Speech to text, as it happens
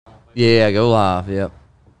Yeah, go live. Yep.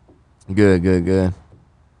 Good.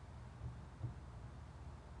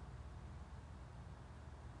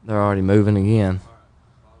 They're already moving again.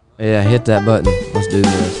 Yeah, hit that button. Let's do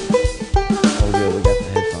this. Oh, good. We got the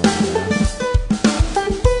headphones now.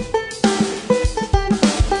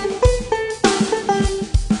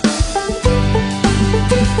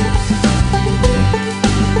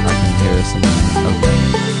 I can hear us in there. Okay.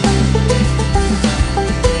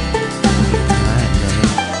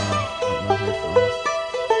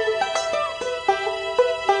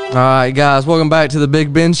 All right, guys, welcome back to the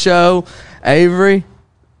Big Ben Show. Avery,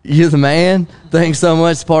 you're the man. Thanks so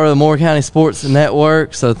much. It's part of the Moore County Sports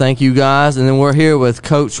Network, so thank you, guys. And then we're here with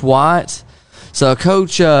Coach White. So,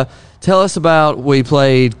 Coach, tell us about, we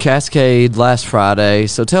played Cascade last Friday,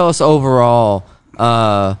 so tell us overall,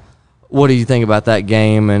 what do you think about that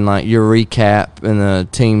game and, like, your recap and the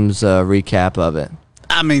team's recap of it?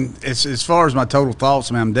 I mean, as far as my total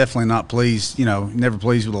thoughts, I mean, I'm definitely not pleased, never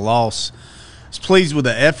pleased with a loss. I was pleased with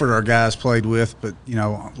the effort our guys played with, but,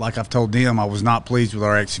 like I've told them, I was not pleased with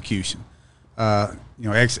our execution.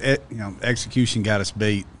 Execution got us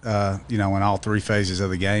beat, in all three phases of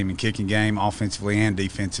the game, and kicking game, offensively and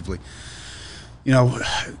defensively. We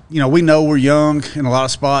know we're young in a lot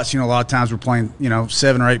of spots. A lot of times we're playing,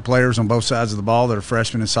 7 or 8 players on both sides of the ball that are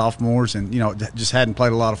freshmen and sophomores and, just hadn't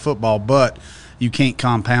played a lot of football. But you can't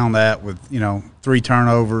compound that with, 3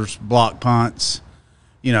 turnovers, block punts,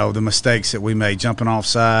 the mistakes that we made, jumping off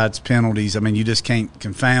sides, penalties. I mean, you just can't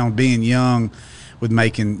confound being young with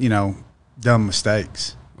making, dumb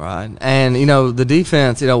mistakes. Right. And, the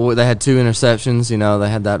defense, they had 2 interceptions. They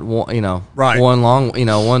had that one, right. One long,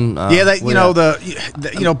 one. Yeah, having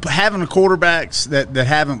the quarterbacks that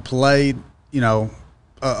haven't played, a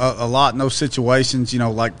lot in those situations,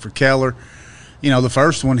 like for Keller, the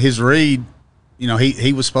first one, his read,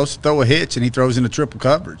 he was supposed to throw a hitch, and he throws into triple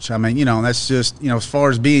coverage. I mean, that's just, as far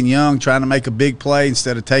as being young, trying to make a big play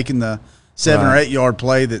instead of taking the 7 or 8 yard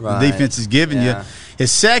play that the defense is giving you.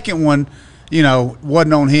 His second one,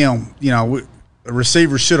 wasn't on him. A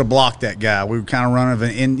receiver should have blocked that guy. We were kind of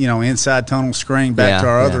running an inside tunnel screen back to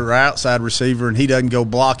our other outside receiver, and he doesn't go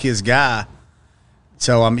block his guy.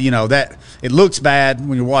 So, that it looks bad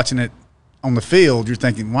when you're watching it on the field. You're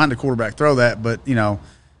thinking, why did the quarterback throw that? But,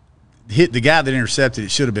 hit the guy that intercepted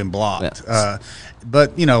it should have been blocked. Yeah.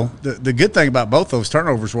 But, the good thing about both those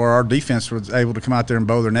turnovers were our defense was able to come out there and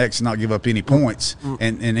bow their necks and not give up any points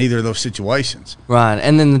in either of those situations. Right.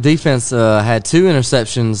 And then the defense had 2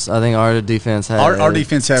 interceptions. I think our defense had our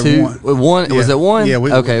defense had 2, 1. Yeah. Was it 1? Yeah.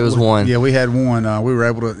 It was 1. Yeah, we had 1. We were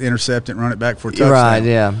able to intercept it and run it back for a touchdown. Right,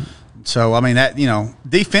 yeah. So, I mean, that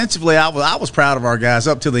defensively, I was proud of our guys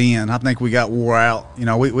up to the end. I think we got wore out.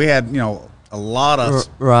 We had, a lot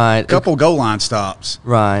of couple goal line stops.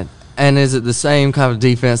 Right. And is it the same kind of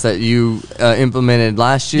defense that you implemented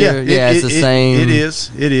last year? Yeah, it's the same. It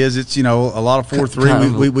is. It's, a lot of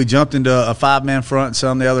 4-3. We jumped into a 5-man front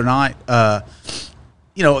some the other night.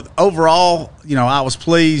 Overall, I was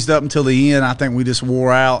pleased up until the end. I think we just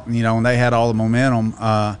wore out, and they had all the momentum.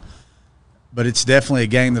 But it's definitely a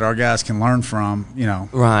game that our guys can learn from,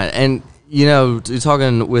 Right. And, you're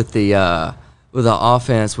talking with the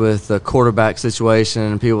offense, with the quarterback situation,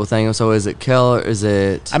 and people thinking, so is it Keller? Is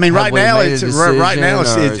it? I mean, right now it's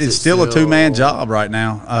still a 2-man job right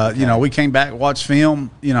now. Okay. We came back and watched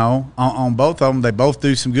film, on both of them. They both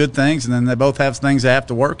do some good things, and then they both have things they have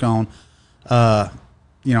to work on. Right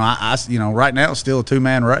now it's still a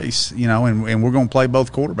 2-man race, and we're going to play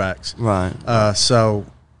both quarterbacks. Right.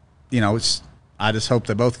 I just hope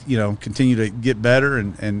they both, continue to get better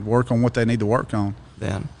and work on what they need to work on.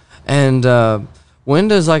 Yeah. And when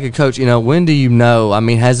does, like, a coach, when do you know? I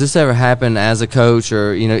mean, has this ever happened as a coach,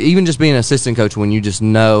 or, even just being an assistant coach, when you just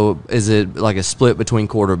know, is it like a split between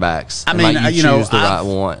quarterbacks? I mean, like you choose the right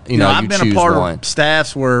one. I've been a part of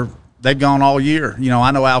staffs where they've gone all year.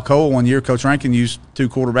 I know Alcoa one year, Coach Rankin used 2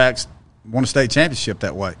 quarterbacks, won a state championship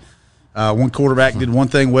that way. One quarterback did one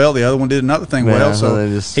thing well, the other one did another thing well.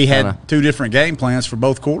 So he had 2 different game plans for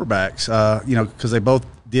both quarterbacks, because they both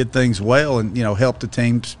did things well and, helped the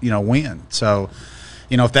teams, win. So,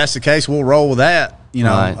 if that's the case, we'll roll with that,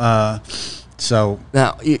 Right. So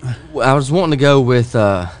now, I was wanting to go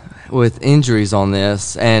with injuries on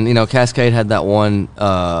this, and, Cascade had that one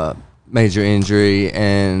major injury,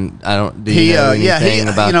 and I don't – do you know anything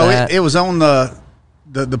about that? It was on the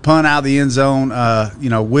punt out of the end zone.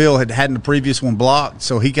 Will had the previous one blocked,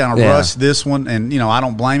 so he kind of rushed this one, and, I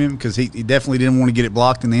don't blame him because he definitely didn't want to get it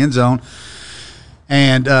blocked in the end zone.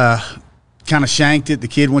 And kind of shanked it. The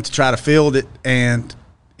kid went to try to field it, and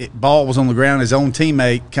ball was on the ground. His own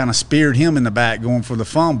teammate kind of speared him in the back going for the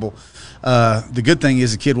fumble. The good thing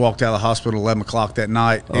is the kid walked out of the hospital at 11 o'clock that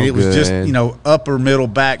night, and it was good. just, upper middle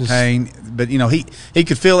back pain. But, he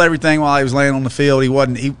could feel everything while he was laying on the field.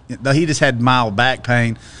 He just had mild back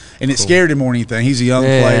pain, and it scared him more than anything. He's a young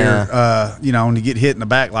player, and to get hit in the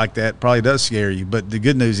back like that probably does scare you. But the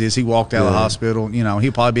good news is he walked out of the hospital.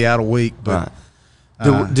 He'll probably be out a week. But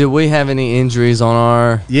did we have any injuries on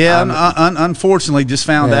our? Yeah, unfortunately, just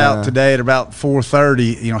found out today at about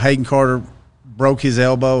 4:30. Hayden Carter broke his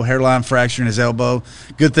elbow, hairline fracture in his elbow.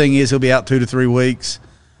 Good thing is he'll be out 2 to 3 weeks.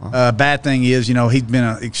 Bad thing is, he's been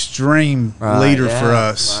an extreme leader for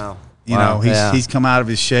us. Wow. He's come out of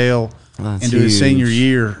his shell into his senior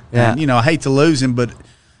year. Yeah. And, I hate to lose him, but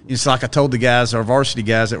it's like I told the guys, our varsity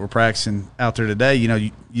guys that were practicing out there today,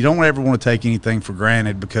 you don't ever want to take anything for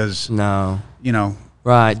granted because,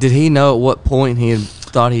 Right. Did he know at what point he had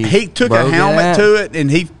thought he took a helmet to it, and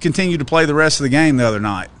he continued to play the rest of the game the other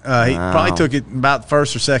night. He probably took it about the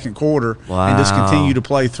first or second quarter and just continued to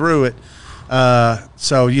play through it. But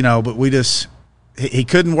he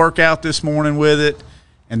couldn't work out this morning with it.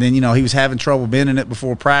 And then, he was having trouble bending it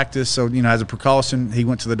before practice. So, as a precaution, he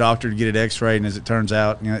went to the doctor to get it x-rayed. And as it turns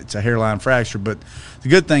out, it's a hairline fracture. But the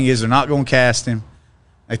good thing is they're not going to cast him.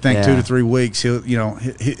 I think 2 to 3 weeks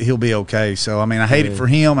he'll be okay. So I hate it for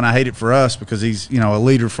him and I hate it for us because he's a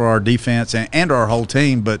leader for our defense and our whole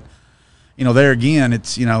team. But there again,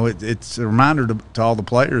 it's it's a reminder to all the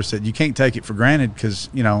players that you can't take it for granted because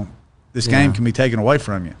this game can be taken away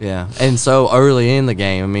from you. Yeah, and so early in the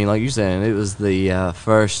game, like you said, it was the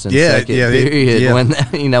first and second period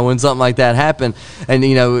when something like that happened, and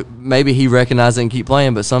maybe he recognized it and keep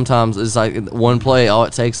playing, but sometimes it's like one play, all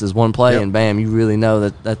it takes is one play, and bam, you really know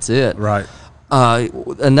that's it. Right.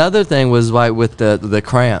 Another thing was like with the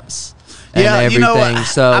cramps. And everything.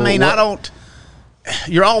 So I don't.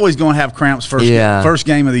 You're always going to have cramps first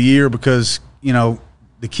game of the year because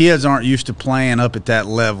the kids aren't used to playing up at that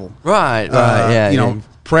level. Right,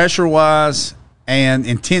 pressure-wise and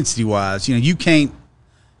intensity-wise. You can't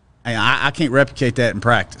 – I can't replicate that in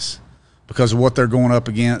practice because of what they're going up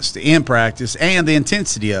against in practice and the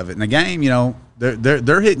intensity of it. In a game,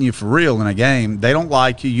 they're hitting you for real in a game. They don't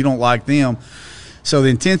like you. You don't like them. So the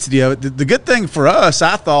intensity of it. The good thing for us,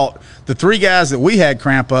 I thought, the 3 guys that we had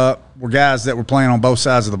cramp up were guys that were playing on both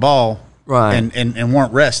sides of the ball and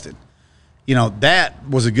weren't rested. That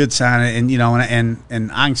was a good sign,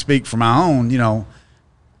 and I can speak for my own.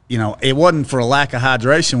 It wasn't for a lack of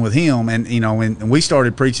hydration with him, and we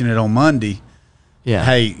started preaching it on Monday. Yeah.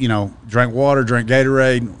 Hey, drink water, drink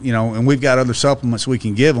Gatorade, and we've got other supplements we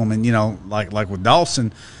can give them, and like with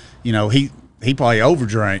Dawson, he probably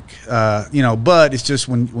overdrank, but it's just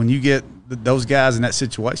when you get those guys in that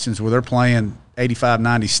situations where they're playing 85,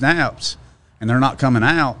 90 snaps and they're not coming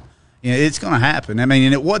out. It's going to happen.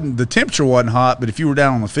 And the temperature wasn't hot, but if you were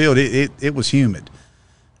down on the field, it was humid.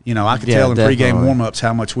 I could tell in pregame warm-ups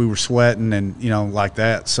how much we were sweating and, like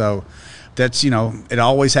that. So that's, it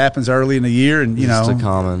always happens early in the year. And, it's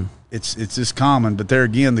common. It's just common. But there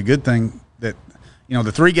again, the good thing that,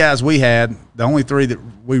 the 3 guys we had, the only 3 that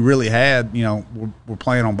we really had, were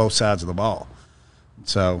playing on both sides of the ball.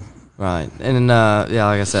 So – right, and like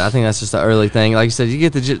I said, I think that's just the early thing. Like you said,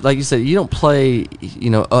 you don't play,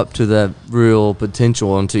 up to the real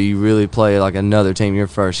potential until you really play like another team, your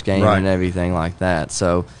first game and everything like that.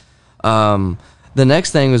 So, the next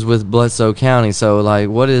thing was with Bledsoe County. So, like,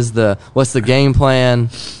 what's the game plan?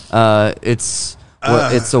 It's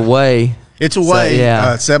away. It's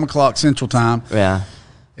away. 7 o'clock Central Time. Yeah.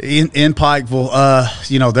 In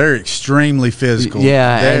Pikeville, they're extremely physical.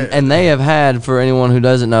 Yeah, and they have had, for anyone who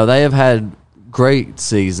doesn't know, they have had great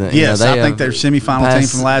season. Yes, I think they're semifinal team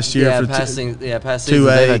from last year. Past season,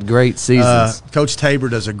 they've had great seasons. Coach Tabor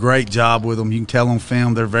does a great job with them. You can tell on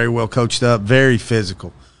film they're very well coached up, very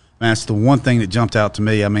physical. Man, that's the one thing that jumped out to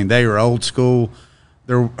me. They are old school.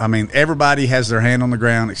 Everybody has their hand on the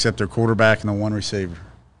ground except their quarterback and the one receiver.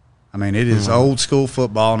 It is old school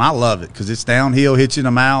football, and I love it because it's downhill, hits you in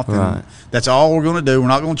the mouth, and that's all we're going to do. We're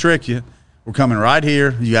not going to trick you. We're coming right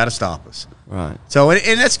here. You got to stop us. Right. So,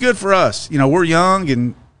 and that's good for us. We're young,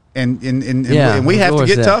 and we have to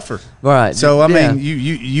get tougher. Right. So,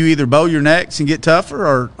 you either bow your necks and get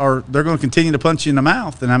tougher, or they're going to continue to punch you in the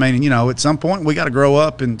mouth. And at some point we got to grow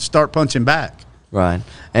up and start punching back. Right,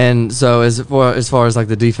 and so as far as like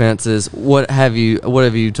the defenses, what have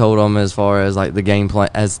you told them as far as like the game plan?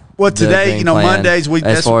 Today, Mondays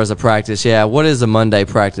as far as a practice, what is a Monday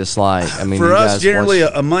practice like? For us, generally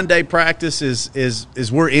a Monday practice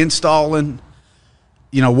is we're installing,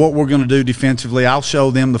 what we're going to do defensively. I'll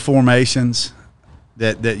show them the formations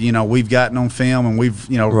that we've gotten on film and we've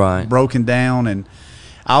broken down, and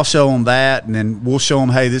I'll show them that, and then we'll show them,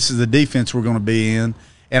 hey, this is the defense we're going to be in.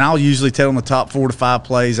 And I'll usually tell them the top 4 to 5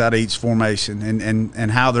 plays out of each formation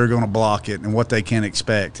and how they're going to block it and what they can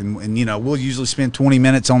expect. And we'll usually spend 20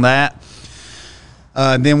 minutes on that.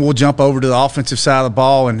 And then we'll jump over to the offensive side of the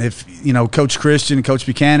ball. And if, Coach Christian and Coach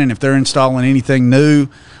Buchanan, if they're installing anything new,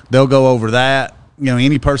 they'll go over that.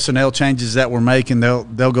 Any personnel changes that we're making, they'll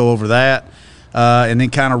go over that. And then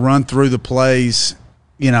kind of run through the plays,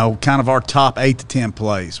 kind of our top 8 to 10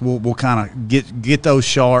 plays. We'll kind of get those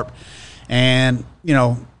sharp. And,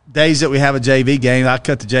 days that we have a JV game, I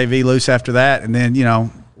cut the JV loose after that. And then,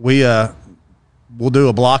 we'll do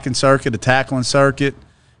a blocking circuit, a tackling circuit,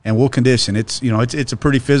 and we'll condition. It's a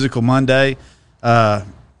pretty physical Monday.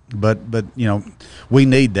 But we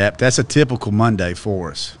need that. That's a typical Monday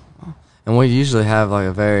for us. And we usually have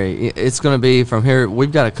it's going to be from here.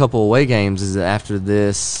 We've got a couple away games. Is it after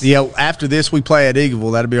this? Yeah, after this we play at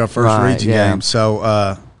Eagleville. That'll be our first region game. So,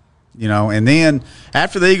 and then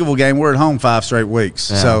after the Eagleville game, we're at home 5 straight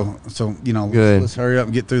weeks. Yeah. So let's hurry up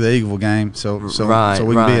and get through the Eagleville game so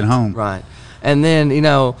we can be at home. Right. And then,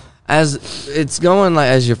 as it's going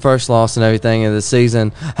as your first loss and everything of the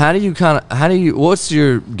season, what's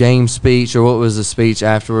your game speech, or what was the speech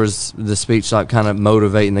afterwards, the speech kind of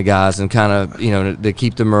motivating the guys and kind of, to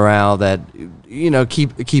keep the morale that,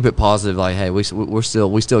 keep it positive, hey, we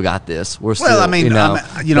still got this. We're still,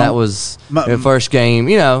 that was the first game,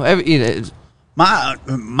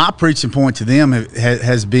 my preaching point to them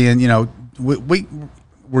has been,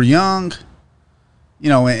 we're young, in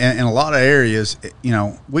a lot of areas,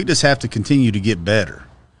 we just have to continue to get better.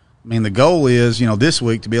 I mean, the goal is, this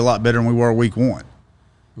week to be a lot better than we were week 1.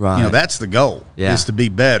 Right. That's the goal, is to be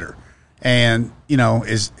better. And,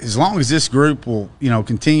 as long as this group will,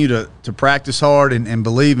 continue to practice hard and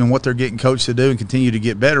believe in what they're getting coached to do and continue to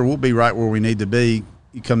get better, we'll be right where we need to be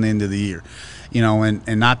come the end of the year.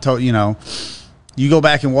 And not you go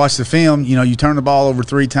back and watch the film, you turn the ball over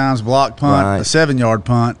 3 times, block punt, a 7-yard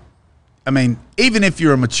punt. I mean, even if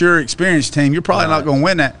you're a mature, experienced team, you're probably not going to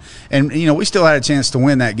win that. And, we still had a chance to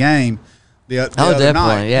win that game the other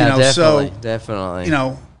night. Yeah, definitely.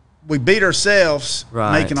 We beat ourselves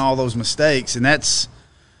making all those mistakes. And that's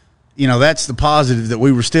the positive, that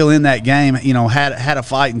we were still in that game, had a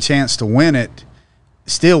fighting chance to win it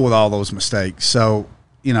still with all those mistakes. So,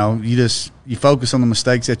 you focus on the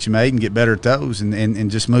mistakes that you made and get better at those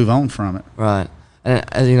and just move on from it. Right. And,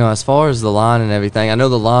 as far as the line and everything, I know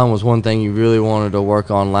the line was one thing you really wanted to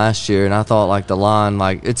work on last year, and I thought, the line,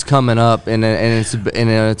 it's coming up and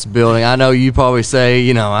it's building. I know you probably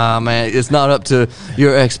say, man, it's not up to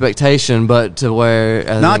your expectation, but to where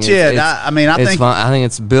not yet. I think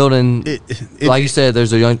it's building. Like you said,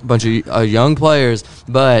 there's a bunch of young players,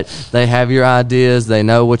 but they have your ideas. They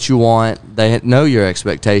know what you want. They know your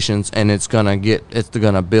expectations, and it's gonna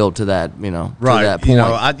build to that. To that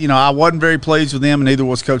point. I wasn't very pleased with them. And neither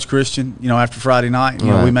was Coach Christian, after Friday night.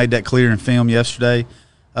 We made that clear in film yesterday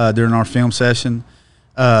during our film session.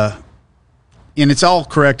 And it's all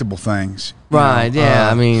correctable things. Right,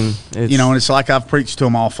 yeah. And it's like I've preached to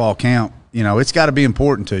them all fall camp. It's got to be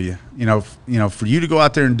important to you. For you to go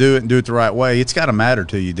out there and do it the right way, it's got to matter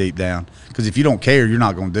to you deep down. Because if you don't care, you're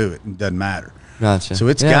not going to do it. It doesn't matter. Gotcha. So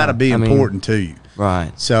it's got to be important to you.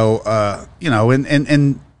 Right. So,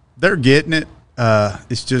 and they're getting it.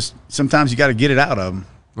 It's just sometimes you got to get it out of them,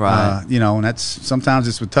 right? And that's sometimes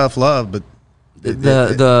it's with tough love, but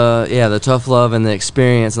the tough love and the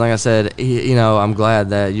experience. And like I said, I'm glad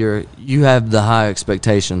that you have the high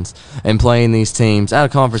expectations and playing these teams, out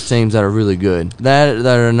of conference teams that are really good, that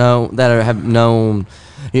have known.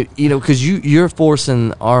 Because you're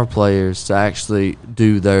forcing our players to actually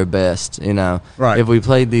do their best. Right. If we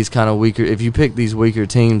played these kind of weaker, if you pick these weaker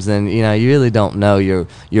teams, then you really don't know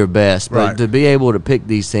your best. But right. To be able to pick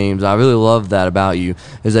these teams, I really love that about you.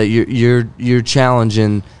 Is that you're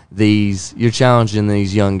challenging these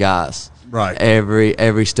young guys. Right.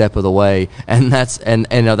 Every step of the way, and that's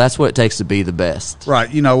what it takes to be the best. Right.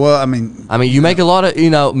 You make a lot of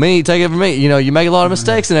take it from me. You make a lot of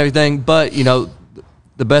mistakes and everything, but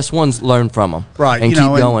the best ones learn from them, right? And keep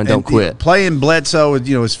going, don't quit. Playing Bledsoe,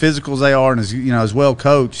 as physical as they are, and as well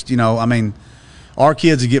coached, our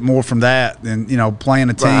kids will get more from that than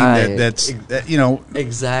playing a team that's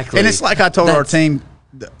exactly. And it's like I told our team,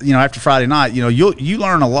 after Friday night, you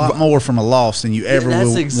learn a lot more from a loss than you ever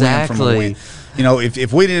will win from a win.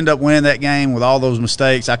 If we didn't end up winning that game with all those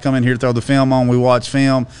mistakes, I come in here, throw the film on, we watch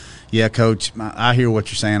film. Yeah, coach, I hear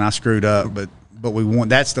what you're saying. I screwed up, but we won.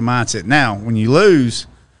 That's the mindset. Now, when you lose,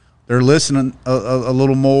 they're listening a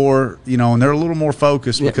little more, and they're a little more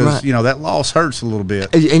focused because, right. that loss hurts a little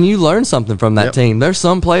bit. And you learn something from that team. There's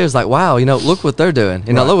some players like, wow, look what they're doing.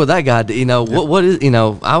 Look what that guy did. What is,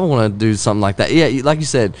 I want to do something like that. Yeah, like you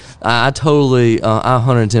said, I totally, I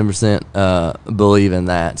 110% believe in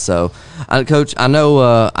that. So, Coach, I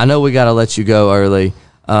know we got to let you go early.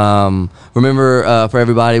 Remember, for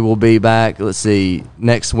everybody, we'll be back, let's see,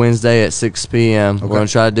 next Wednesday at 6 p.m. Okay. We're going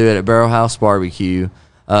to try to do it at Barrel House Barbecue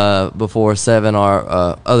before 7,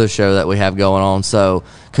 our other show that we have going on. So,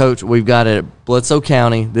 Coach, we've got it at Bledsoe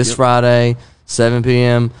County this Friday, 7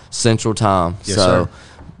 p.m. Central Time. Yes, sir.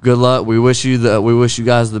 Good luck. We wish you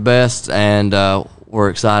guys the best, and we're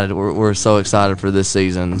excited. We're so excited for this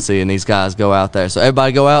season, seeing these guys go out there. So,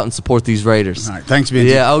 everybody go out and support these Raiders. All right. Thanks,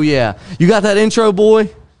 Benji. Yeah, oh, yeah. You got that intro, boy?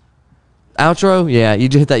 Outro? Yeah, you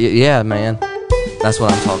just hit that. Yeah, man. That's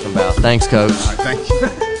what I'm talking about. Thanks, Coach. All right, thank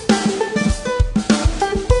you.